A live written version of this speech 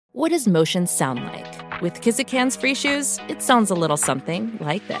What does motion sound like? With Kizikans free shoes, it sounds a little something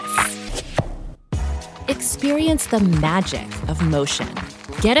like this. Experience the magic of motion.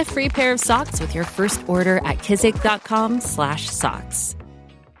 Get a free pair of socks with your first order at kizik.com/socks.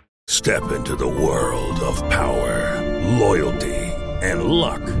 Step into the world of power, loyalty, and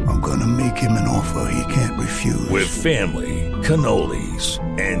luck. I'm gonna make him an offer he can't refuse. With family, cannolis,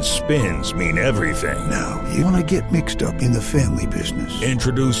 and spins mean everything. Now, you wanna get mixed up in the family business.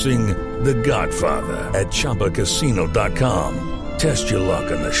 Introducing The Godfather at ChumbaCasino.com. Test your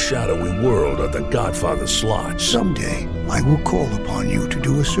luck in the shadowy world of The Godfather slot. Someday, I will call upon you to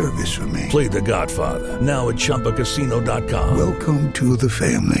do a service for me. Play The Godfather now at ChumbaCasino.com. Welcome to the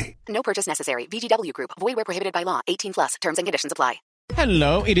family. No purchase necessary. VGW Group. Void where prohibited by law. 18+. Terms and conditions apply.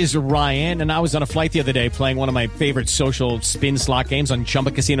 Hello, it is Ryan, and I was on a flight the other day playing one of my favorite social spin slot games on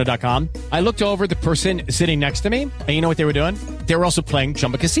ChumbaCasino.com. I looked over at the person sitting next to me, and you know what they were doing? They were also playing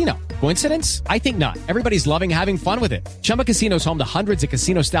Chumba Casino. Coincidence? I think not. Everybody's loving having fun with it. Chumba Casino is home to hundreds of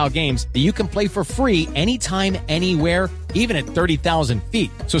casino-style games that you can play for free anytime, anywhere, even at 30,000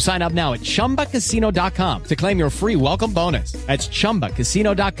 feet. So sign up now at ChumbaCasino.com to claim your free welcome bonus. That's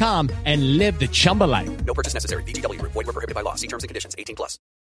ChumbaCasino.com and live the Chumba life. No purchase necessary. VGW Group. Void where prohibited by law. See terms and conditions. 18+.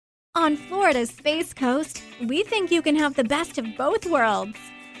 On Florida's Space Coast, we think you can have the best of both worlds.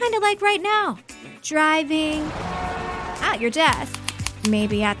 Kind of like right now. Driving, at your desk,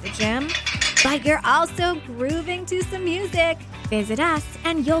 maybe at the gym, but you're also grooving to some music. Visit us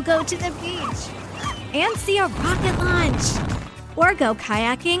and you'll go to the beach and see a rocket launch, or go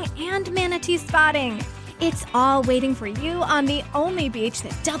kayaking and manatee spotting. It's all waiting for you on the only beach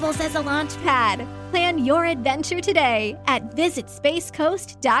that doubles as a launch pad. Plan your adventure today at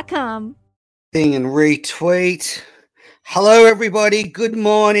visitspacecoast.com. And retweet. Hello, everybody. Good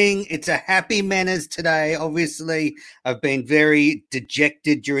morning. It's a happy manners today. Obviously, I've been very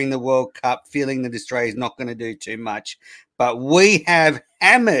dejected during the World Cup, feeling that Australia's not going to do too much. But we have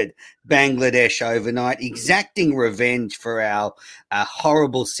hammered Bangladesh overnight, exacting revenge for our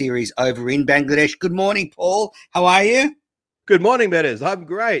horrible series over in Bangladesh. Good morning, Paul. How are you? Good morning, Betters. I'm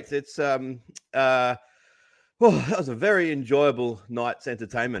great. It's that was a very enjoyable night's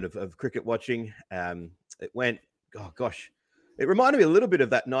entertainment of cricket watching. It went, it reminded me a little bit of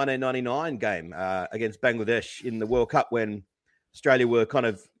that 1999 game against Bangladesh in the World Cup when Australia were kind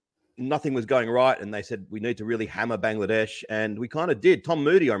of nothing was going right, and they said we need to really hammer Bangladesh, and we kind of did. Tom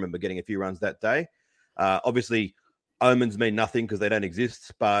Moody, I remember getting a few runs that day. Obviously, omens mean nothing because they don't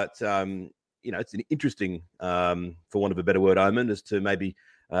exist, but it's an interesting, for want of a better word, omen as to maybe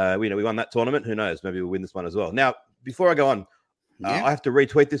we won that tournament. Who knows? Maybe we'll win this one as well. Now, before I go on, I have to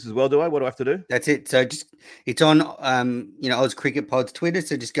retweet this as well, do I? What do I have to do? That's it. So it's on Oz Cricket Pod's Twitter.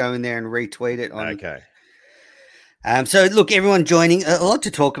 So just go in there and retweet it. Okay. So look, everyone joining, a lot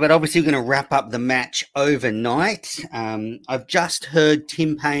to talk about. Obviously, we're going to wrap up the match overnight. I've just heard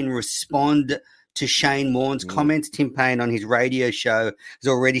Tim Paine respond to Shane Warne's comments. Tim Paine on his radio show has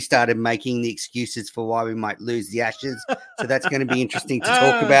already started making the excuses for why we might lose the Ashes. So that's going to be interesting to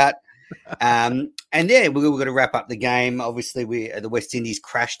talk about. And yeah, we're going to wrap up the game. Obviously, the West Indies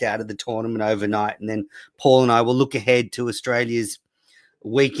crashed out of the tournament overnight, and then Paul and I will look ahead to Australia's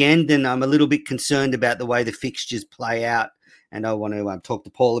weekend, and I'm a little bit concerned about the way the fixtures play out, and I want to talk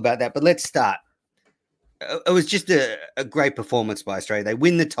to Paul about that. But let's start. It was just a great performance by Australia. They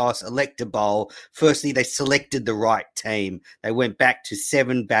win the toss, elect to bowl. Firstly, they selected the right team. They went back to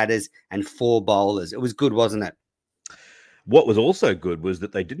 7 batters and 4 bowlers. It was good, wasn't it? What was also good was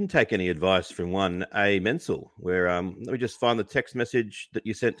that they didn't take any advice from one A. Mensel, where let me just find the text message that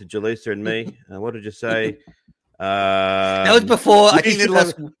you sent to Jaleesa and me. What did you say? That was before I think they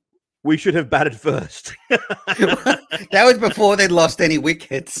lost. We should have batted first. That was before they'd lost any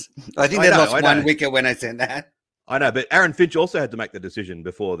wickets. I think they lost one wicket when I sent that. I know, but Aaron Finch also had to make the decision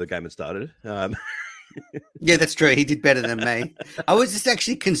before the game had started. Yeah, that's true. He did better than me. I was just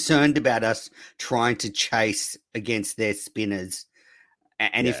actually concerned about us trying to chase against their spinners.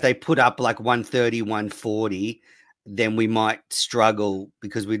 And if they put up like 130, 140, then we might struggle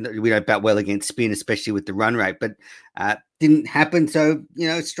because we don't bat well against spin, especially with the run rate. But didn't happen. So,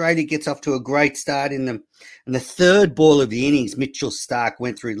 Australia gets off to a great start in the third ball of the innings. Mitchell Starc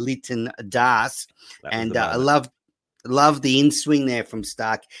went through Lytton Das. And I love the in-swing there from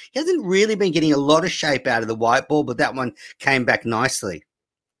Starc. He hasn't really been getting a lot of shape out of the white ball, but that one came back nicely.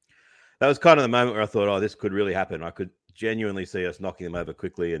 That was kind of the moment where I thought, this could really happen. I could genuinely see us knocking them over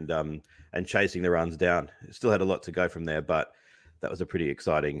quickly and chasing the runs down. It still had a lot to go from there, but that was a pretty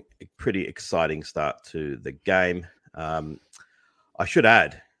exciting start to the game. I should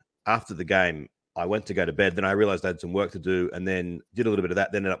add, after the game, I went to go to bed. Then I realized I had some work to do, and then did a little bit of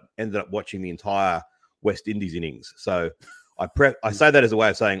that. Then ended up watching the entire West Indies innings. So I say that as a way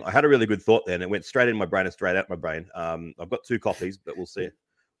of saying I had a really good thought then. It went straight in my brain and straight out my brain. I've got 2 copies, but we'll see.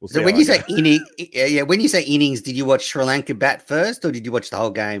 So when you say when you say innings, did you watch Sri Lanka bat first, or did you watch the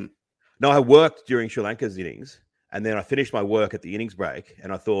whole game? No, I worked during Sri Lanka's innings, and then I finished my work at the innings break,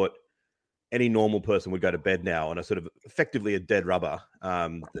 and I thought any normal person would go to bed now on a sort of effectively a dead rubber, a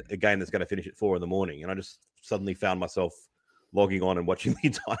game that's going to finish at 4 a.m. And I just suddenly found myself logging on and watching the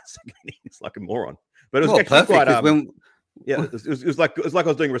entire second innings like a moron. But it was actually perfect, it was like I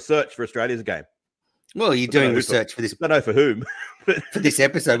was doing research for Australia's game. Well, you're doing research for this. I don't know for whom. For this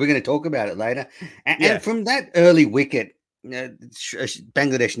episode, we're going to talk about it later. And from that early wicket,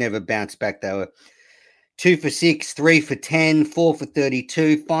 Bangladesh never bounced back. They were 2 for 6, 3 for 10, 4 for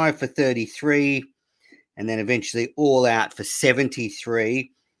 32, 5 for 33, and then eventually all out for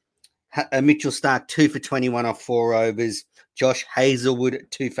 73. Mitchell Starc 2 for 21 off 4 overs. Josh Hazlewood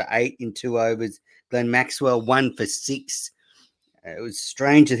 2 for 8 in 2 overs. Glenn Maxwell 1 for 6. It was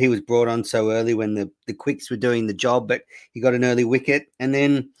strange that he was brought on so early when the quicks were doing the job, but he got an early wicket. And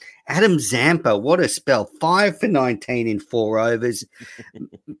then Adam Zampa, what a spell, 5 for 19 in 4 overs,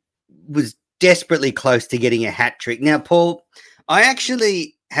 was desperately close to getting a hat trick. Now, Paul, I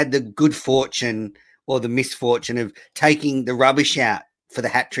actually had the good fortune or the misfortune of taking the rubbish out for the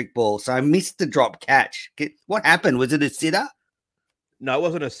hat trick ball, so I missed the drop catch. What happened? Was it a sitter? No, it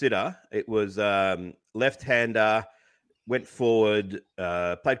wasn't a sitter. It was left-hander, went forward,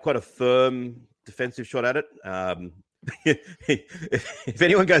 played quite a firm defensive shot at it. If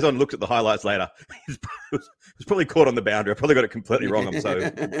anyone goes on and looks at the highlights later, he's probably caught on the boundary. I probably got it completely wrong. I'm so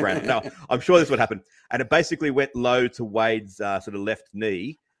frantic. No, I'm sure this would happen. And it basically went low to Wade's sort of left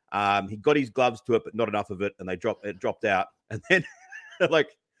knee. He got his gloves to it, but not enough of it, and it dropped out. And then,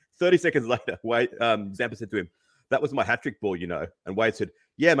 like 30 seconds later, Wade Zampa said to him, "That was my hat trick ball, you know." And Wade said,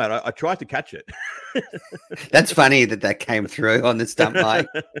 "Yeah, mate, I tried to catch it." That's funny that came through on the stump mic.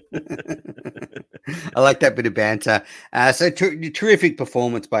 I like that bit of banter. So terrific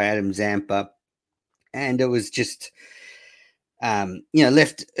performance by Adam Zampa. And it was just,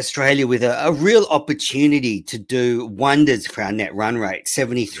 left Australia with a real opportunity to do wonders for our net run rate.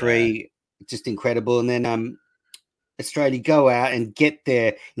 73, just incredible. And then Australia go out and get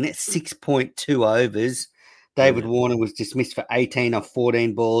there in that 6.2 overs. David Warne was dismissed for 18 off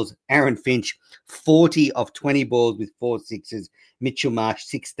 14 balls. Aaron Finch, 40 off 20 balls with 4 sixes. Mitchell Marsh,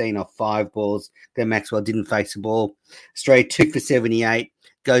 16 off 5 balls. Glenn Maxwell didn't face a ball. Australia 2 for 78.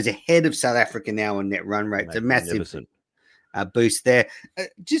 Goes ahead of South Africa now on net run rate. It's a massive boost there.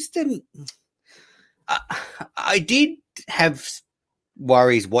 I did have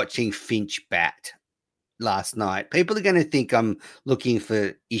worries watching Finch bat last night. People are going to think I'm looking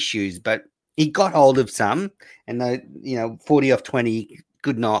for issues, but he got hold of some, and 40 off 20,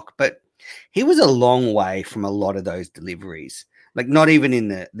 good knock, but he was a long way from a lot of those deliveries, like not even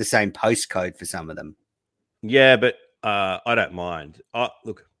in the same postcode for some of them. Yeah, but I don't mind.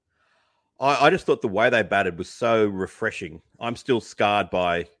 Look, I just thought the way they batted was so refreshing. I'm still scarred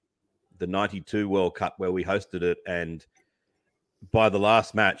by the 92 World Cup where we hosted it, and by the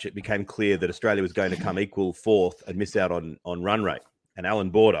last match, it became clear that Australia was going to come equal fourth and miss out on run rate. And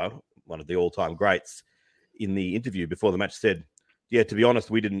Alan Border, one of the all-time greats, in the interview before the match said, "Yeah, to be honest,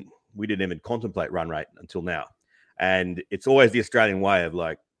 we didn't even contemplate run rate until now." And it's always the Australian way of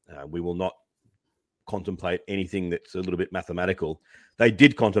we will not contemplate anything that's a little bit mathematical. They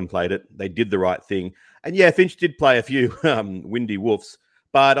did contemplate it. They did the right thing. And yeah, Finch did play a few windy woofs,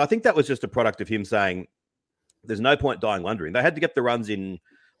 but I think that was just a product of him saying, there's no point dying wondering. They had to get the runs in,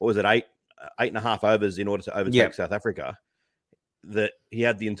 what was it, 8.5 overs in order to overtake South Africa. That he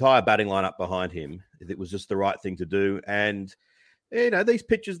had the entire batting lineup behind him. It was just the right thing to do. And, these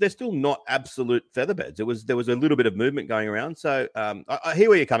pitches, they're still not absolute featherbeds. There was a little bit of movement going around. So I hear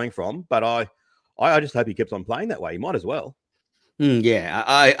where you're coming from, but I just hope he keeps on playing that way. He might as well.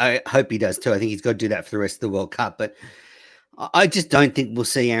 I hope he does too. I think he's got to do that for the rest of the World Cup. But I just don't think we'll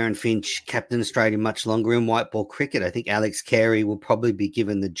see Aaron Finch captain Australia much longer in white ball cricket. I think Alex Carey will probably be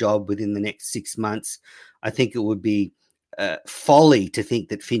given the job within the next 6 months. I think it would be folly to think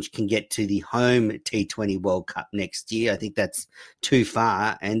that Finch can get to the home T20 World Cup next year. I think that's too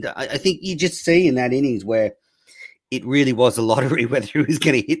far. And I think you just see in that innings where it really was a lottery whether he was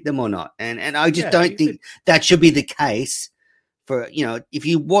going to hit them or not. And I just don't think that should be the case for, if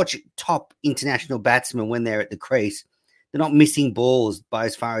you watch top international batsmen when they're at the crease, they're not missing balls by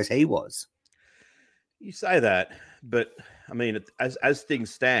as far as he was. You say that, but I mean, as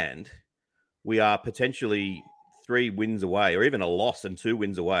things stand, we are potentially 3 wins away, or even a loss and 2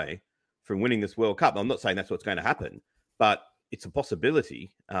 wins away from winning this World Cup. I'm not saying that's what's going to happen, but it's a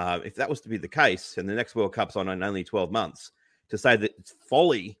possibility. If that was to be the case, and the next World Cup's on in only 12 months, to say that it's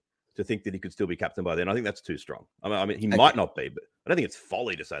folly to think that he could still be captain by then, I think that's too strong. I mean, he might not be, but I don't think it's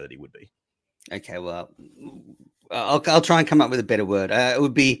folly to say that he would be. Okay, well, I'll try and come up with a better word. It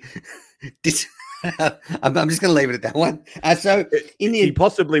would be... I'm just going to leave it at that one. So he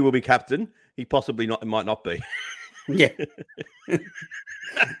possibly will be captain. He possibly might not be. Yeah.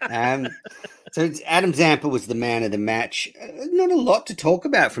 So Adam Zampa was the man of the match. Not a lot to talk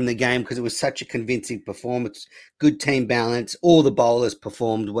about from the game because it was such a convincing performance. Good team balance. All the bowlers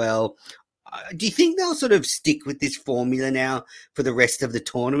performed well. Do you think they'll sort of stick with this formula now for the rest of the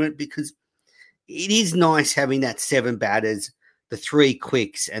tournament? Because it is nice having that 7 batters, the 3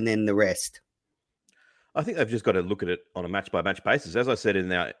 quicks, and then the rest. I think they've just got to look at it on a match-by-match basis. As I said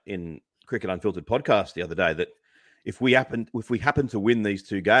in Cricket Unfiltered podcast the other day, that if we happen to win these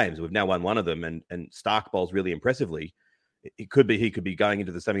 2 games, we've now won one of them, and Stark bowls really impressively, he could be going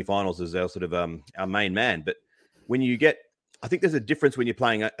into the semi-finals as our sort of our main man. But when you get, I think there's a difference when you're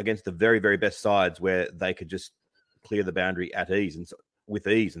playing against the very, very best sides where they could just clear the boundary with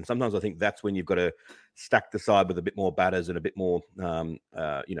ease. And sometimes I think that's when you've got to stack the side with a bit more batters and a bit more,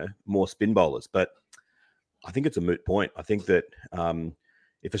 more spin bowlers. But I think it's a moot point. I think that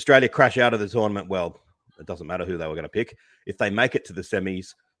if Australia crash out of the tournament, well, it doesn't matter who they were going to pick. If they make it to the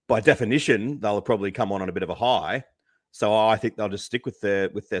semis, by definition, they'll probably come on a bit of a high. So I think they'll just stick with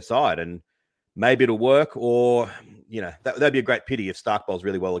their side, and maybe it'll work. Or that'd be a great pity if Stark bowls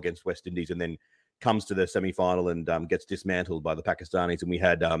really well against West Indies and then comes to the semi-final and gets dismantled by the Pakistanis, and we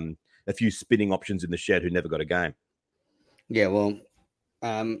had a few spinning options in the shed who never got a game. Yeah, well,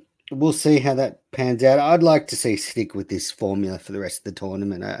 we'll see how that pans out. I'd like to see stick with this formula for the rest of the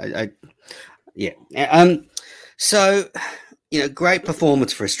tournament. So, great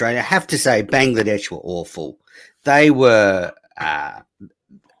performance for Australia. I have to say, Bangladesh were awful. They were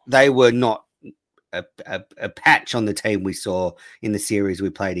not a patch on the team we saw in the series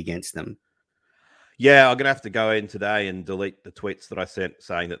we played against them. Yeah, I'm going to have to go in today and delete the tweets that I sent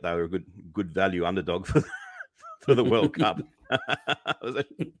saying that they were a good value underdog for the World Cup.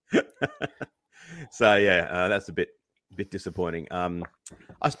 So yeah, that's a bit disappointing.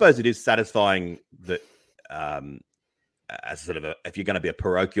 I suppose it is satisfying that as sort of if you're going to be a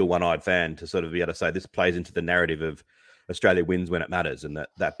parochial one-eyed fan, to sort of be able to say this plays into the narrative of Australia wins when it matters, and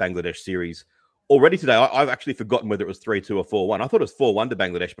that Bangladesh series already today. I've actually forgotten whether it was 3-2 or 4-1. I thought it was 4-1 to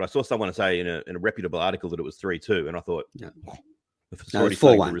Bangladesh, but I saw someone say in a reputable article that it was 3-2, and I thought no, it's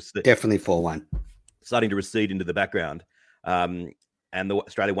 4-1. Definitely 4-1. Starting to recede into the background. And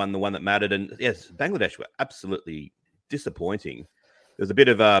Australia won the one that mattered. And yes, Bangladesh were absolutely disappointing. There was a bit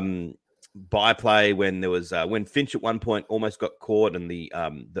of byplay when there was when Finch at one point almost got caught and the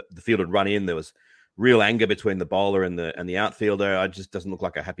field had run in. There was real anger between the bowler and the outfielder. It just doesn't look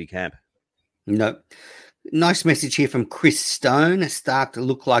like a happy camp. No. Nice message here from Chris Stone. Stark to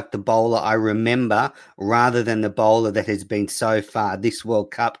look like the bowler I remember rather than the bowler that has been so far this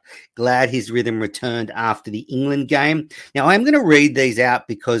World Cup. Glad his rhythm returned after the England game. Now, I'm going to read these out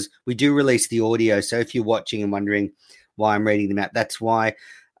because we do release the audio. So if you're watching and wondering why I'm reading them out, that's why.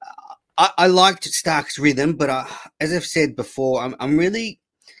 I liked Stark's rhythm, but as I've said before, I'm really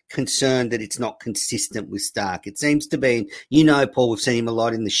concerned that it's not consistent with Stark. It seems to be, Paul, we've seen him a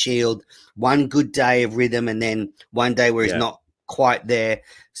lot in the Shield, one good day of rhythm and then one day where he's not quite there.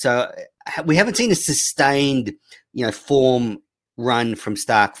 So we haven't seen a sustained, form run from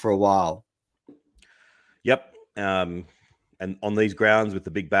Stark for a while. Yep. And on these grounds with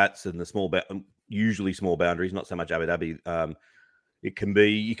the big bats and the usually small boundaries, not so much Abu Dhabi,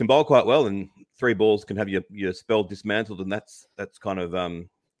 you can bowl quite well, and 3 balls can have your spell dismantled, and that's kind of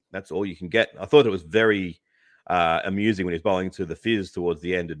that's all you can get. I thought it was very amusing when he was bowling to the Fizz towards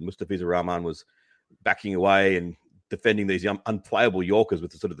the end, and Mustafizur Rahman was backing away and defending these unplayable Yorkers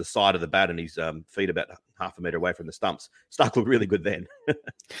with the side of the bat and his feet about half a metre away from the stumps. Stark looked really good then.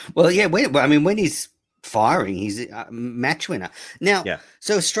 Well, yeah. When he's firing, he's a match winner. Now,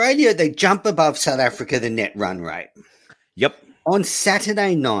 So Australia, they jump above South Africa, the net run rate. Yep. On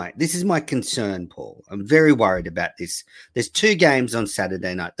Saturday night, this is my concern, Paul. I'm very worried about this. There's 2 games on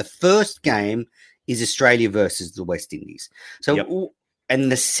Saturday night. The first game is Australia versus the West Indies.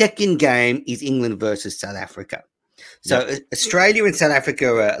 And the second game is England versus South Africa. So Australia and South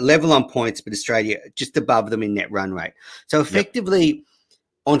Africa are level on points, but Australia just above them in net run rate. So effectively,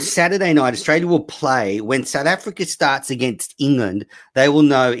 on Saturday night, Australia will play. When South Africa starts against England, they will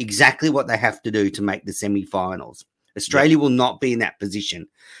know exactly what they have to do to make the semi-finals. Australia will not be in that position.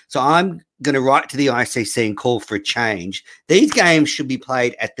 So I'm going to write to the ICC and call for a change. These games should be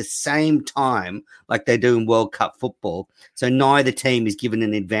played at the same time like they do in World Cup football, so neither team is given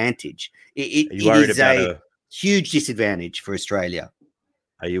an advantage. It is a huge disadvantage for Australia.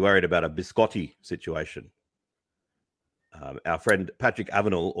 Are you worried about a biscotti situation? Our friend Patrick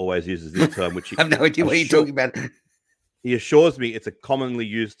Avenel always uses this term, which I have no idea what you're talking about. He assures me it's a commonly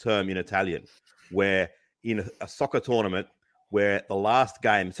used term in Italian, where in a soccer tournament where the last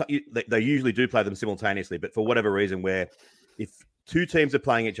game, so they usually do play them simultaneously, but for whatever reason, where if two teams are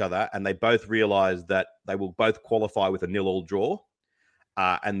playing each other and they both realize that they will both qualify with a 0-0 draw,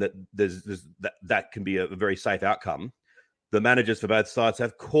 and that that can be a very safe outcome, the managers for both sides say,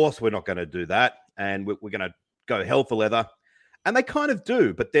 of course, we're not going to do that, and we're going to go hell for leather. And they kind of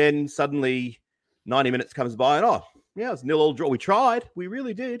do, but then suddenly 90 minutes comes by and, yeah, it's 0-0 draw. We tried. We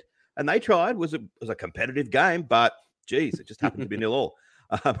really did. And they tried. It was a competitive game, but, geez, it just happened to be 0-0.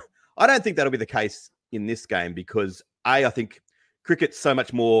 I don't think that'll be the case in this game because, I think cricket's so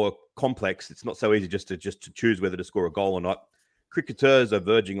much more complex. It's not so easy just to choose whether to score a goal or not. Cricketers are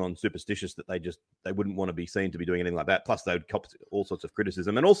verging on superstitious that they wouldn't want to be seen to be doing anything like that. Plus, they would cop all sorts of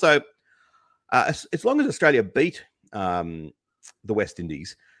criticism. And also, as long as Australia beat the West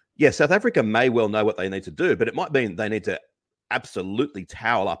Indies, South Africa may well know what they need to do, but it might mean they need to absolutely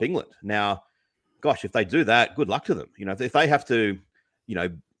towel up England. Now, gosh, if they do that, good luck to them. If they have to,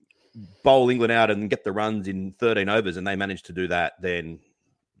 bowl England out and get the runs in 13 overs and they manage to do that, then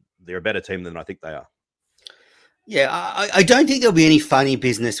they're a better team than I think they are. Yeah, I don't think there'll be any funny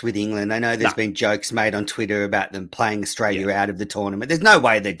business with England. I know there's been jokes made on Twitter about them playing Australia out of the tournament. There's no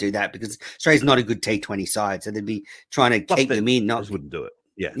way they'd do that because Australia's not a good T20 side, so they'd be trying to keep them in. Just wouldn't do it.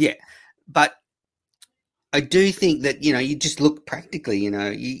 Yeah. But I do think that, you just look practically,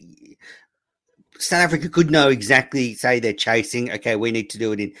 South Africa could know exactly, say they're chasing, okay, we need to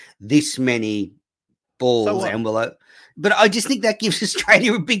do it in this many balls envelope. But I just think that gives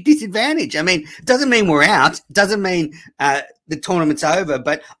Australia a big disadvantage. I mean, it doesn't mean we're out. It doesn't mean the tournament's over,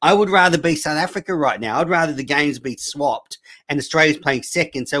 but I would rather be South Africa right now. I'd rather the games be swapped and Australia's playing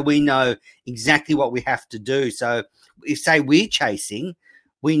second so we know exactly what we have to do. So if, say, we're chasing,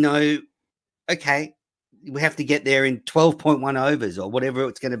 we know, okay, we have to get there in 12.1 overs or whatever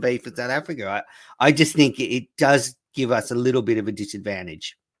it's going to be for South Africa. I just think it does give us a little bit of a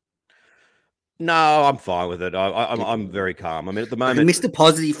disadvantage. No, I'm fine with it. I'm very calm. I mean, at the moment, Mr.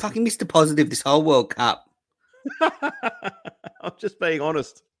 Positive, you fucking Mr. Positive this whole World Cup. I'm just being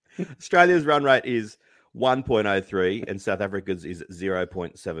honest. Australia's run rate is 1.03 and South Africa's is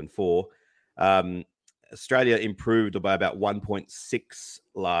 0.74. Australia improved by about 1.6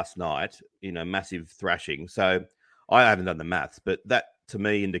 last night in a massive thrashing. So I haven't done the maths, but that to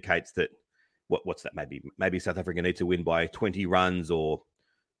me indicates that what's that? Maybe South Africa need to win by 20 runs or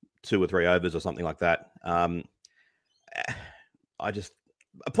 2 or 3 overs or something like that.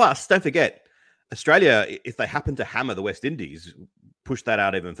 Plus, don't forget, Australia, if they happen to hammer the West Indies, push that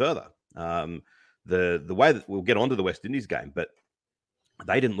out even further. The way that we'll get onto the West Indies game, but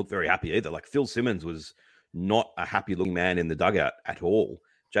they didn't look very happy either. Like Phil Simmons was not a happy looking man in the dugout at all.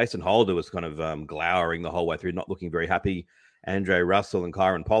 Jason Holder was kind of glowering the whole way through, not looking very happy. Andre Russell and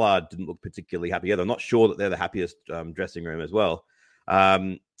Kyron Pollard didn't look particularly happy either. I'm not sure that they're the happiest dressing room as well.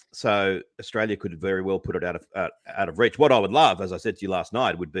 So Australia could very well put it out of reach. What I would love, as I said to you last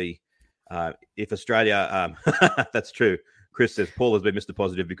night, would be if Australia. That's true. Chris says Paul has been Mr.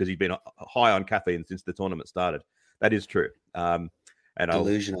 Positive because he's been high on caffeine since the tournament started. That is true. And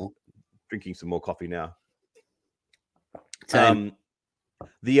delusional. Drinking some more coffee now. Same.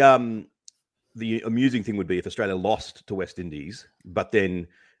 The amusing thing would be if Australia lost to West Indies, but then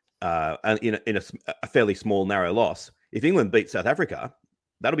in a fairly small, narrow loss. If England beat South Africa,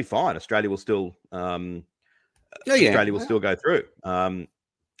 that'll be fine. Australia will still Australia will still go through.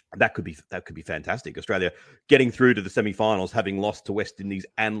 That could be fantastic. Australia getting through to the semi-finals, having lost to West Indies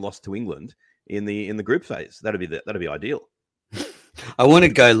and lost to England in the group phase. That'd be ideal. I want to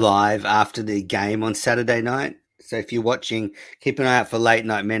go live after the game on Saturday night. So if you're watching, keep an eye out for Late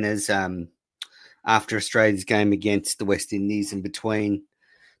Night Manners after Australia's game against the West Indies and between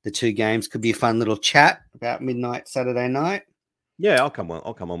the two games. Could be a fun little chat about midnight Saturday night. Yeah, I'll come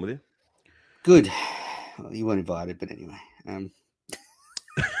on with you. Good. Well, you weren't invited, but anyway.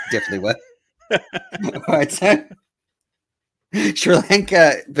 Definitely were. All right, so Sri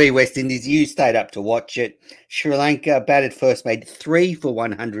Lanka v West Indies. You stayed up to watch it. Sri Lanka batted first, made 3 for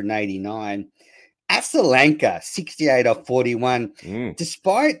 189. Sri Lanka 68 off 41.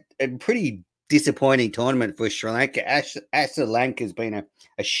 Despite a pretty disappointing tournament for Sri Lanka, Sri Lanka has been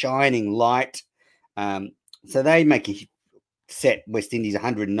a shining light. So they make a set West Indies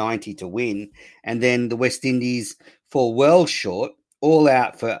 190 to win, and then the West Indies fall well short, all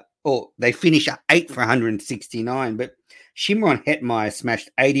out they finish 8 for 169, but Shimron Hetmeyer smashed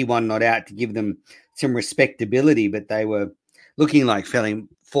 81 not out to give them some respectability, but they were looking like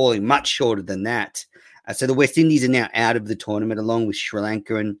falling much shorter than that. So the West Indies are now out of the tournament along with Sri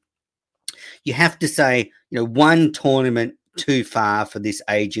Lanka, and you have to say, one tournament too far for this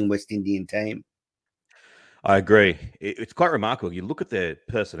aging West Indian team. I agree. It's quite remarkable. You look at their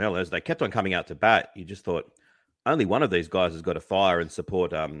personnel as they kept on coming out to bat. You just thought only one of these guys has got to fire and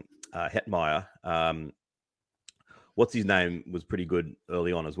support Hetmeyer. What's his name was pretty good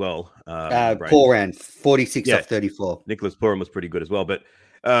early on as well. Pooran, 46 off 34. Nicholas Pooran was pretty good as well. But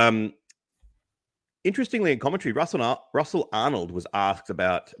interestingly, in commentary, Russell Arnold was asked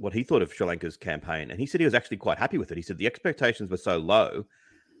about what he thought of Sri Lanka's campaign, and he said he was actually quite happy with it. He said the expectations were so low,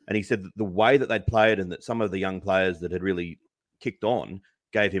 and he said that the way that they'd played and that some of the young players that had really kicked on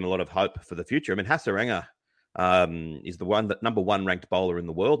gave him a lot of hope for the future. I mean, Hasaranga is the number one ranked bowler in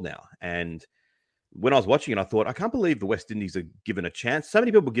the world now. And when I was watching it, I thought, I can't believe the West Indies are given a chance. So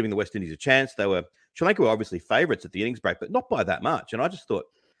many people were giving the West Indies a chance. Sri Lanka were obviously favourites at the innings break, but not by that much. And I just thought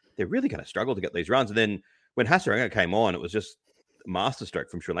they're really going to struggle to get these runs. And then when Hasaranga came on, it was just a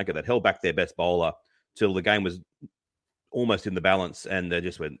masterstroke from Sri Lanka that held back their best bowler till the game was almost in the balance, and they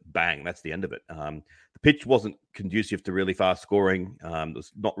just went bang. That's the end of it. The pitch wasn't conducive to really fast scoring. It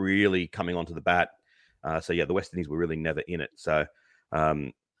was not really coming onto the bat. The West Indies were really never in it. So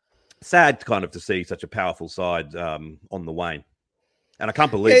sad kind of to see such a powerful side on the wane. And I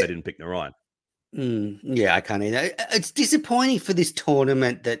can't believe they didn't pick Narayan. I can't either. It's disappointing for this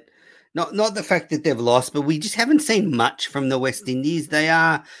tournament that not the fact that they've lost, but we just haven't seen much from the West Indies. They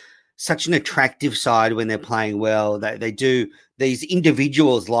are such an attractive side when they're playing well. They do. These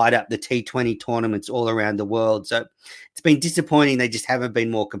individuals light up the T20 tournaments all around the world. So it's been disappointing. They just haven't been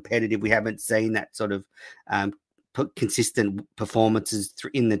more competitive. We haven't seen that sort of consistent performances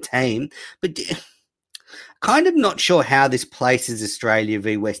in the team. But kind of not sure how this places Australia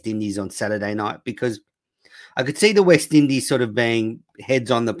v West Indies on Saturday night, because I could see the West Indies sort of being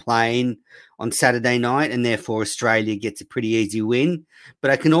heads on the plane on Saturday night, and therefore Australia gets a pretty easy win.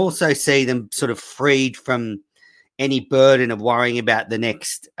 But I can also see them sort of freed from any burden of worrying about the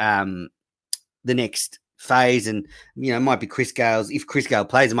next phase. And, it might be Chris Gale's, if Chris Gale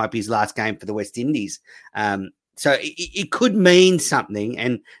plays, it might be his last game for the West Indies. So it could mean something,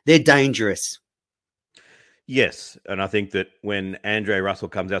 and they're dangerous. Yes, and I think that when Andre Russell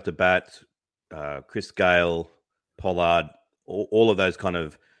comes out to bat, Chris Gale, Pollard, all of those kind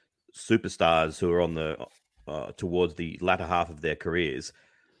of superstars who are on the towards the latter half of their careers,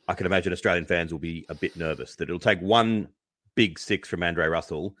 I can imagine Australian fans will be a bit nervous that it'll take one big six from Andre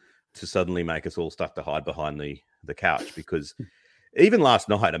Russell to suddenly make us all start to hide behind the couch. Because even last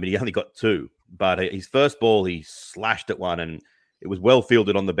night, I mean, he only got two, but his first ball, he slashed at one and it was well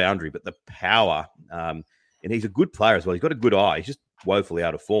fielded on the boundary, but the power, and he's a good player as well. He's got a good eye. He's just woefully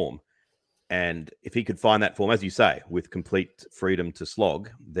out of form. And if he could find that form, as you say, with complete freedom to slog,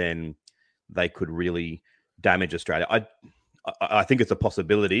 then they could really damage Australia. I think it's a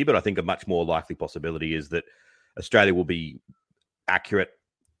possibility, but I think a much more likely possibility is that Australia will be accurate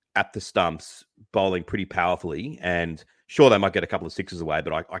at the stumps, bowling pretty powerfully. And sure, they might get a couple of sixes away,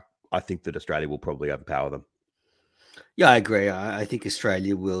 but I think that Australia will probably overpower them. Yeah, I agree. I think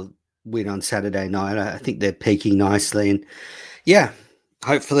Australia will win on Saturday night. I think they're peaking nicely. And yeah,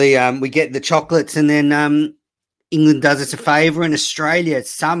 hopefully we get the chocolates, and then England does us a favour and Australia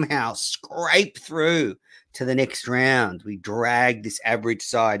somehow scrape through to the next round. We drag this average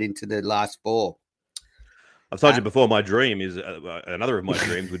side into the last four. I've told you before, my dream is another of my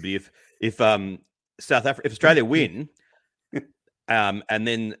dreams would be if Australia win, and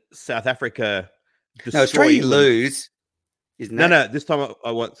then South Africa Australia England. Lose. Isn't that? No. This time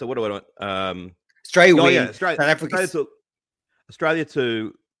I want. So what do I want? Australia win. Yeah, Australia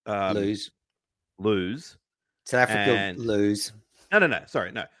to lose. South Africa lose. No.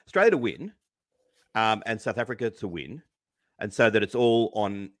 Sorry, no. Australia to win, and South Africa to win, and so that it's all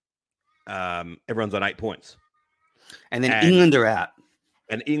on. Everyone's on 8 points, and then England are out.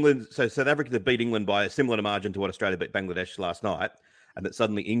 And England, so South Africa to beat England by a similar margin to what Australia beat Bangladesh last night, and that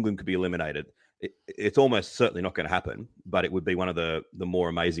suddenly England could be eliminated. It's almost certainly not going to happen, but it would be one of the more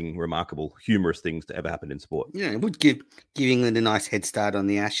amazing, remarkable, humorous things to ever happen in sport. Yeah, it would give England a nice head start on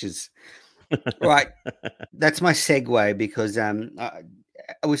the Ashes. Right. That's my segue, because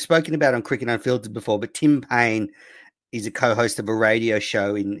we've spoken about on Cricket Unfiltered before, but Tim Paine is a co-host of a radio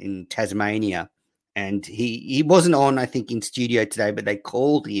show in Tasmania, and he wasn't on, I think, in studio today, but they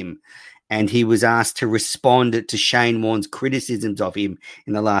called him, and he was asked to respond to Shane Warne's criticisms of him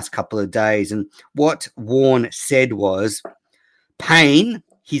in the last couple of days. And what Warne said was, Paine,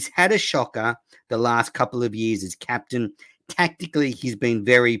 he's had a shocker the last couple of years as captain. Tactically, he's been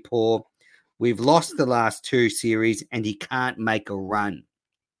very poor. We've lost the last 2 series and he can't make a run.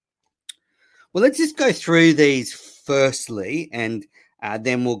 Well, let's just go through these firstly, and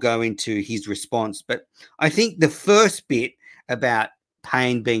then we'll go into his response. But I think the first bit about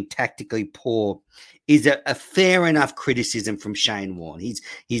Paine being tactically poor is a fair enough criticism from Shane Warne.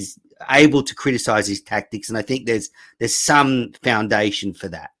 He's able to criticize his tactics, and I think there's some foundation for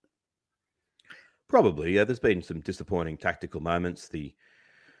that. Probably, yeah. There's been some disappointing tactical moments. The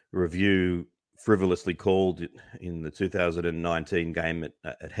review frivolously called in the 2019 game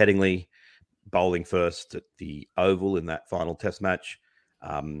at Headingley, bowling first at the Oval in that final Test match.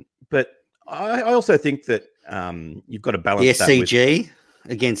 But I also think that you've got to balance the SCG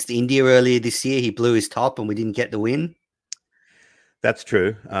against India earlier this year. He blew his top and we didn't get the win. That's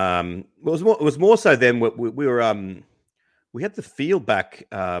true. It was more so then we had the field back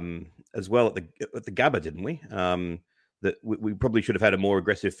as well at the Gabba, didn't we? That we probably should have had a more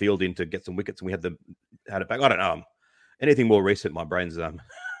aggressive field in to get some wickets, and we had it back. I don't know. Anything more recent, my brain's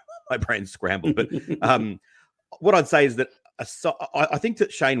scrambled. But what I'd say is that I think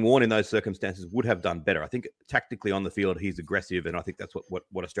that Shane Warne in those circumstances would have done better. I think tactically on the field he's aggressive, and I think that's what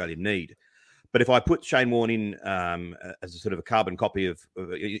Australia need. But if I put Shane Warne in as a sort of a carbon copy of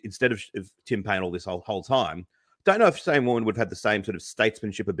instead of Tim Paine all this whole time, don't know if Shane Warne would have had the same sort of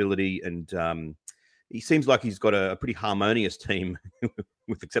statesmanship ability, and he seems like he's got a pretty harmonious team,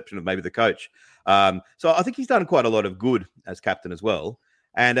 with the exception of maybe the coach. So I think he's done quite a lot of good as captain as well.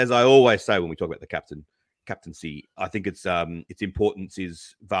 And as I always say when we talk about the captaincy, I think its importance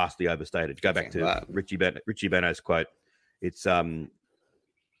is vastly overstated. Go back to Richie Bena's quote. It's 10%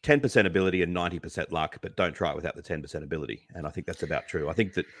 ability and 90% luck, but don't try it without the 10% ability. And I think that's about true. I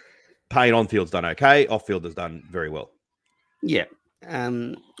think that Paine on field's done okay, off field has done very well. Yeah.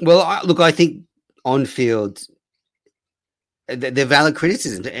 I think on field, they're valid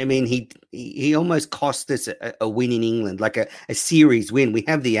criticisms. I mean, he almost cost us a win in England, like a series win. We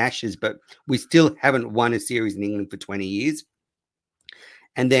have the Ashes, but we still haven't won a series in England for 20 years.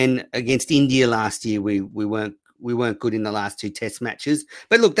 And then against India last year, we weren't good in the last 2 Test matches.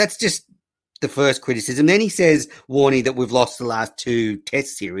 But look, that's just the first criticism. Then he says, Warne, that we've lost the last 2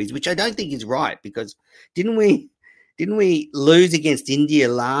 Test series, which I don't think is right, because didn't we lose against India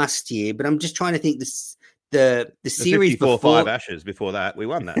last year? But I'm just trying to think the series before 5 Ashes before that, we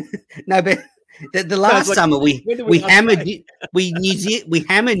won that. No, but the last summer we hammered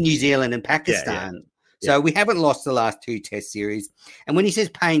New Zealand and Pakistan. Yeah. So we haven't lost the last 2 Test series. And when he says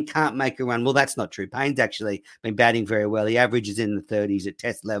Paine can't make a run, well, that's not true. Payne's actually been batting very well. He averages in the 30s at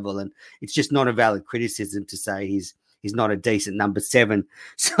Test level, and it's just not a valid criticism to say he's not a decent number 7.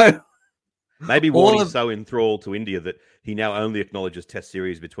 So maybe Warne is so enthralled to India that he now only acknowledges Test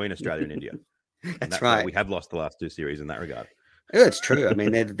series between Australia and India. That's right. We have lost the last 2 series in that regard. Yeah, it's true. I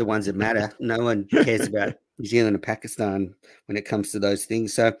mean, they're the ones that matter. No one cares about New Zealand and Pakistan when it comes to those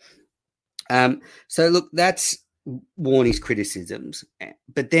things. So look, that's Warne's criticisms.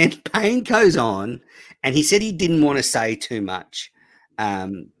 But then Paine goes on, and he said he didn't want to say too much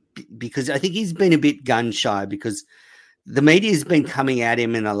because I think he's been a bit gun shy, because the media has been coming at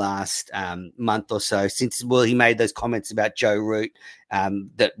him in the last month or so since, he made those comments about Joe Root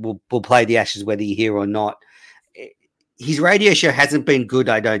that will play the Ashes whether you're here or not. His radio show hasn't been good,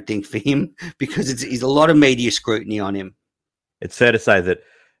 I don't think, for him, because he's a lot of media scrutiny on him. It's fair to say that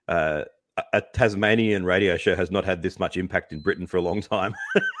a Tasmanian radio show has not had this much impact in Britain for a long time.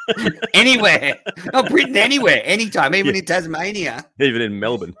 Anywhere. Not Britain, anywhere, anytime, even in Tasmania. Even in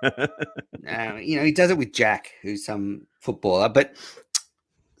Melbourne. He does it with Jack, who's some footballer. But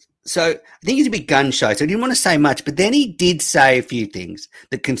so I think he's a bit gun shy, so I didn't want to say much. But then he did say a few things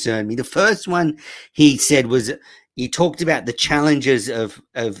that concerned me. The first one he said was, he talked about the challenges of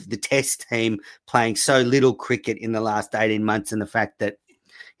the Test team playing so little cricket in the last 18 months, and the fact that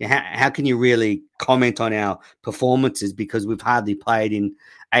how can you really comment on our performances because we've hardly played in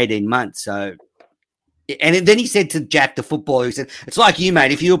 18 months? So, and then he said to Jack, the footballer, he said, it's like you,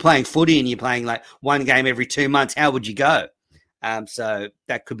 mate. If you were playing footy and you're playing like one game every 2 months, how would you go? So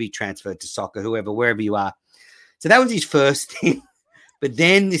that could be transferred to soccer, wherever you are. So that was his first thing. But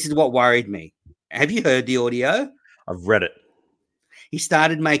then this is what worried me. Have you heard the audio? I've read it. He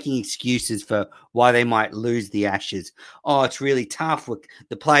started making excuses for why they might lose the Ashes. Oh, it's really tough. Look,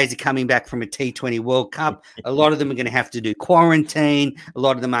 the players are coming back from a T20 World Cup. A lot of them are going to have to do quarantine. A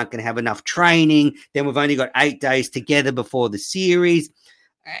lot of them aren't going to have enough training. Then we've only got 8 days together before the series.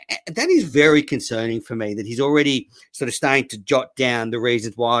 That is very concerning for me, that he's already sort of starting to jot down the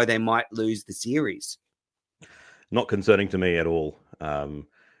reasons why they might lose the series. Not concerning to me at all.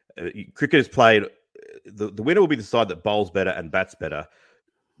 Cricket is played. The winner will be the side that bowls better and bats better,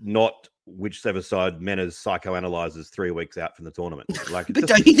 not whichever side Mena's psychoanalyzes 3 weeks out from the tournament. Like, but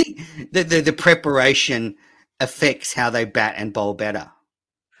don't you think that the preparation affects how they bat and bowl better?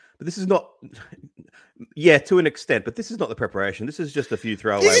 But this is not. Yeah, to an extent, but this is not the preparation. This is just a few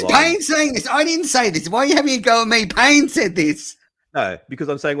throwaway lines. This is Paine lines. saying this. I didn't say this. Why are you having a go at me? Paine said this. No, because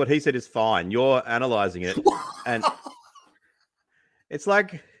I'm saying what he said is fine. You're analysing it. And it's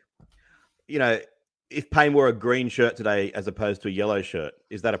like, you know, if Paine wore a green shirt today as opposed to a yellow shirt,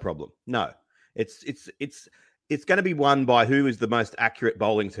 is that a problem? No. It's going to be won by who is the most accurate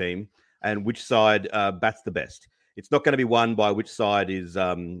bowling team and which side bats the best. It's not going to be won by which side is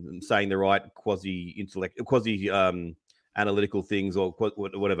saying the right quasi-analytical things or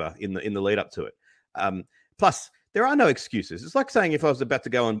whatever in the lead up to it. Plus, there are no excuses. It's like saying if I was about to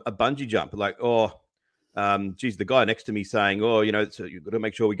go on a bungee jump, like, geez, the guy next to me saying, so you've got to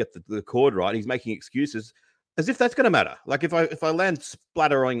make sure we get the cord right. He's making excuses as if that's going to matter. Like if I land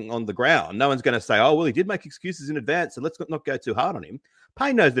splattering on the ground, no one's going to say, oh, well, he did make excuses in advance, so let's not go too hard on him.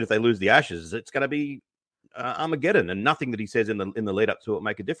 Paine knows that if they lose the Ashes, it's going to be Armageddon, and nothing that he says in the lead up to it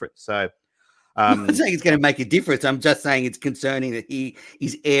make a difference. So I'm not saying it's going to make a difference. I'm just saying it's concerning that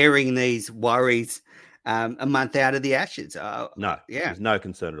he's airing these worries a month out of the Ashes. No, there's no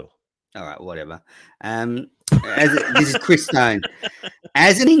concern at all. All right, whatever. This is Chris Stone.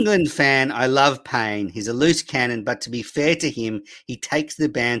 As an England fan, I love Paine. He's a loose cannon, but to be fair to him, he takes the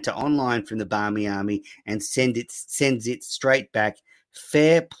banter online from the Barmy Army and sends it straight back.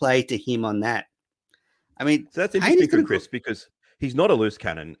 Fair play to him on that. I mean, so that's interesting for Chris because he's not a loose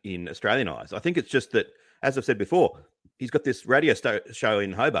cannon in Australian eyes. I think it's just that, as I've said before, he's got this radio show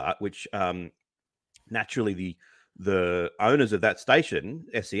in Hobart, which naturally the owners of that station,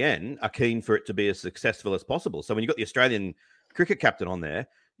 SEN, are keen for it to be as successful as possible. So when you've got the Australian cricket captain on there,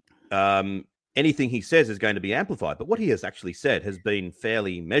 anything he says is going to be amplified. But what he has actually said has been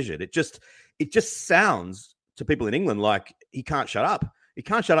fairly measured. It just sounds to people in England like he can't shut up. He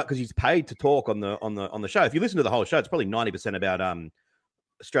can't shut up because he's paid to talk on the show. If you listen to the whole show, it's probably 90% about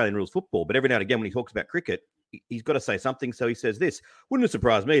Australian rules football. But every now and again, when he talks about cricket, he's got to say something. So he says this. Wouldn't it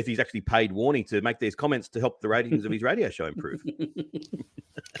surprise me if he's actually paid Warne to make these comments to help the ratings of his radio show improve?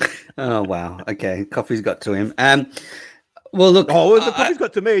 Oh, wow. Okay. Coffee's got to him. Well, look. Oh, well, the coffee's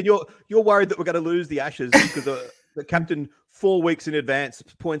got to me. And you're worried that we're going to lose the Ashes because the captain 4 weeks in advance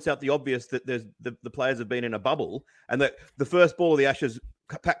points out the obvious that there's the players have been in a bubble and that the first ball of the Ashes,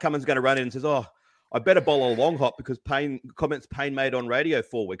 Pat Cummins going to run in and says, oh, I better bowl a long hop because comments Paine made on radio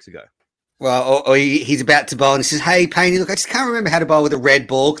 4 weeks ago. Well, or he's about to bowl and he says, hey, Paine, look, I just can't remember how to bowl with a red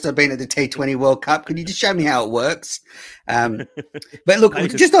ball because I've been at the T20 World Cup. Could you just show me how it works? But look,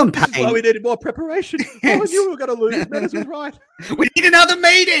 just on Paine. Well, we needed more preparation. Yes. I knew we were going to lose. Menace was right. We need another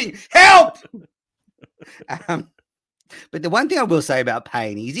meeting. Help! But the one thing I will say about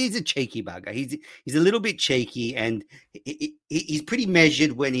Paine, he's a cheeky bugger. He's a little bit cheeky and he's pretty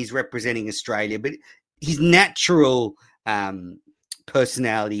measured when he's representing Australia, but his natural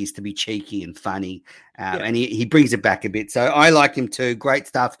personality is to be cheeky and funny, and he brings it back a bit. So I like him too. Great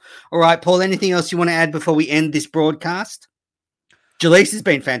stuff. All right, Paul, anything else you want to add before we end this broadcast? Jaleesa has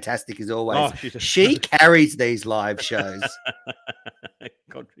been fantastic as always. Oh, she carries these live shows.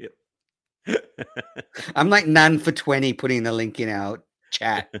 God, yeah. I'm like none for 20 putting the link in our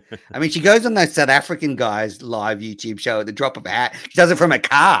chat. I mean, she goes on those South African guys' live YouTube show at the drop of a hat. She does it from a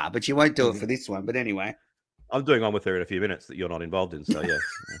car, but she won't do it for this one. But anyway. I'm doing one with her in a few minutes that you're not involved in, so yeah.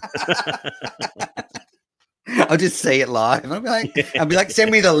 I'll just see it live. I'll be like, send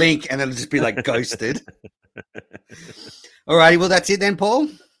me the link, and it'll just be like ghosted. All righty, well, that's it then, Paul.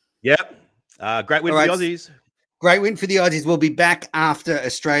 Yep. Great win for the Aussies. Great win for the Aussies. We'll be back after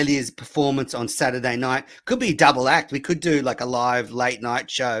Australia's performance on Saturday night. Could be a double act. We could do like a live late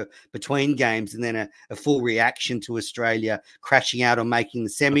night show between games and then a full reaction to Australia crashing out or making the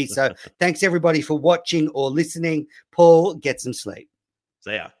semi. So thanks everybody for watching or listening. Paul, get some sleep.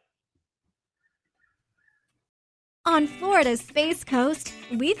 See ya. On Florida's Space Coast,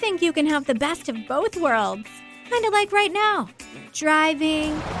 we think you can have the best of both worlds. Kind of like right now.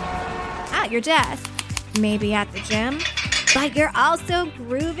 Driving, at your desk, maybe at the gym, but you're also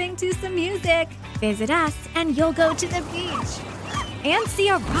grooving to some music. Visit us and you'll go to the beach and see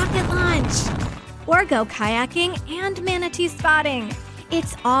a rocket launch or go kayaking and manatee spotting.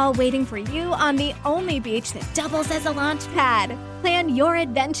 It's all waiting for you on the only beach that doubles as a launch pad. Plan your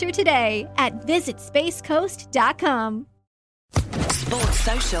adventure today at visitspacecoast.com. Sports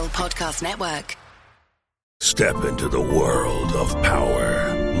Social Podcast Network. Step into the world of power,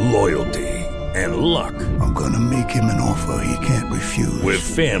 loyalty, and luck. I'm gonna make him an offer he can't refuse. With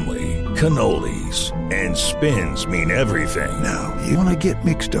family, cannolis, and spins mean everything. Now, you wanna get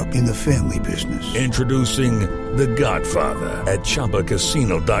mixed up in the family business. Introducing The Godfather at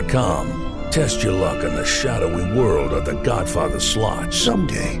ChumbaCasino.com. Test your luck in the shadowy world of The Godfather slot.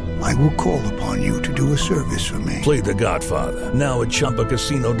 Someday, I will call upon you to do a service for me. Play The Godfather now at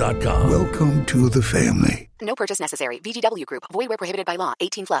ChumbaCasino.com. Welcome to the family. No purchase necessary. VGW Group. Void where prohibited by law.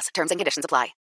 18+. Terms and conditions apply.